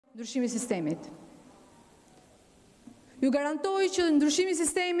ndryshimi i sistemit. Ju garantoj që ndryshimi i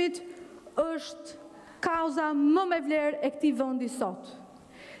sistemit është kauza më me vlerë e këtij vendi sot.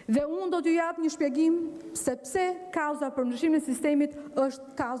 Dhe unë do t'ju jap një shpjegim se pse kauza për ndryshimin e sistemit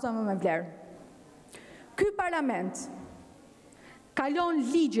është kauza më me vlerë. Ky parlament kalon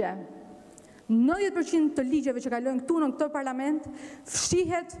ligje. 90% të ligjeve që kalojnë këtu në këtë parlament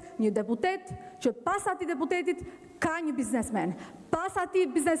fshihet një deputet që pas atij deputetit ka një biznesmen. Pas atij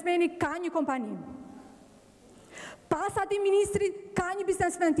biznesmeni ka një kompani. Pas atij ministri ka një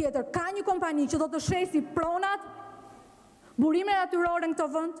biznesmen tjetër, ka një kompani që do të shesi pronat, burimet natyrore në këtë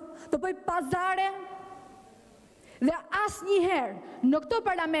vend, të bëj pazare. Dhe asnjëherë në këtë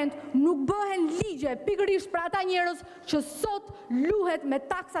parlament nuk bëhen ligje pikërisht për ata njerëz që sot luhet me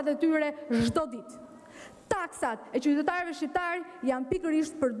taksat e tyre çdo ditë. Taksat e qytetarëve shqiptar janë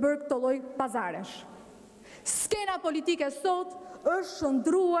pikërisht për të bërë këtë lloj pazaresh. Skena politike sot është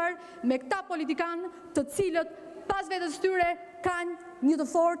shndruar me këta politikanë të cilët pas vetes tyre kanë një të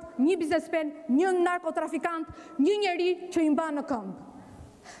fortë, një biznesmen, një narkotrafikant, një njeri që i mban në këmbë.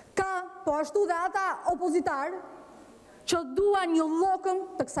 Ka po ashtu dhe ata opozitar që duan një llokëm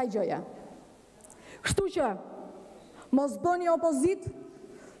të kësaj gjëje. Kështu që mos bëni opozit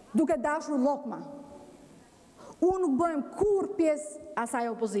duke dashur llokma. Unë nuk bëhem kur pjesë asaj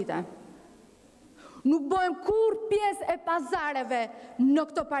opozite. Nuk bëhem kur pjesë e pazareve në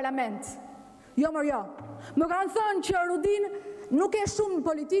këtë parlament. Jo, mërë jo. Më kanë thënë që Rudin nuk e shumë në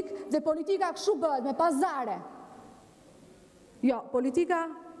politik dhe politika kështu bëhet me pazare. Jo, politika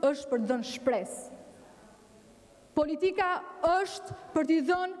është për të dhënë shpresë. Politika është për t'i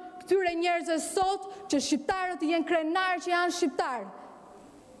dhënë këtyre njerëzve sot që shqiptarët jenë krenar që janë shqiptar.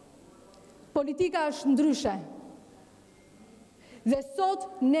 Politika është ndryshe. Dhe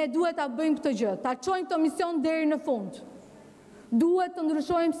sot ne duhet ta bëjmë këtë gjë, ta çojmë këtë mision deri në fund. Duhet të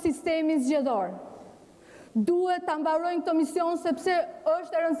ndryshojmë sistemin zgjedhor. Duhet ta mbarojmë këtë mision sepse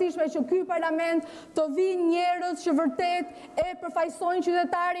është e rëndësishme që ky parlament të vinë njerëz që vërtet e përfaqësojnë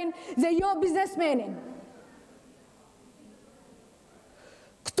qytetarin dhe jo biznesmenin.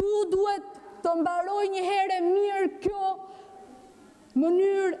 Këtu duhet të mbaroj një herë mirë kjo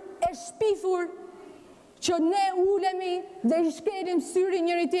mënyrë e shpifur që ne ulemi dhe i shkelim syrin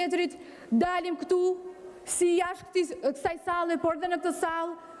njëri tjetrit, dalim këtu si jashtë kësaj salle, por dhe në këtë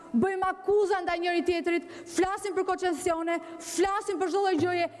sallë, bëjmë akuza ndaj njëri tjetrit, flasim për koncensione, flasim për çdo lloj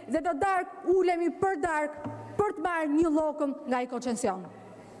gjëje dhe të dark ulemi për dark për të marrë një llokëm nga i koncension.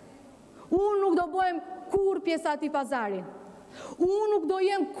 Unë nuk do bëhem kur pjesa e atij pazari. Unë nuk do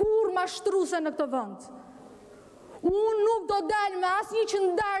jem kur mashtruese në këtë vend. Unë nuk do dal me asnjë që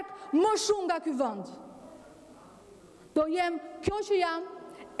ndark më shumë nga ky vend. Do jem kjo që jam,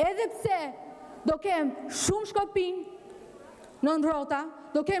 edhe pse do kem shumë shkopinj në rrota,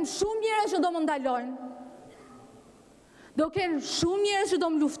 do kem shumë njerëz që do më ndalojnë, do kem shumë njerëz që do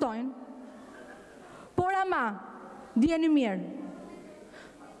më luftojnë, por ama, dijeni mirë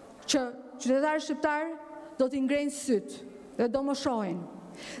që qytetarët shqiptar do t'i ngrejnë syt dhe do më shohin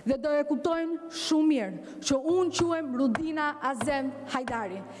dhe do e kuptojnë shumë mirë që unë quhem Rudina Azem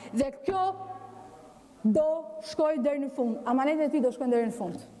Hajdari dhe kjo do shkoj deri në fund. Amanet e ti do shkojnë deri në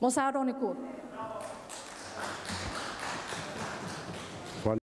fund. Mos e harroni kur.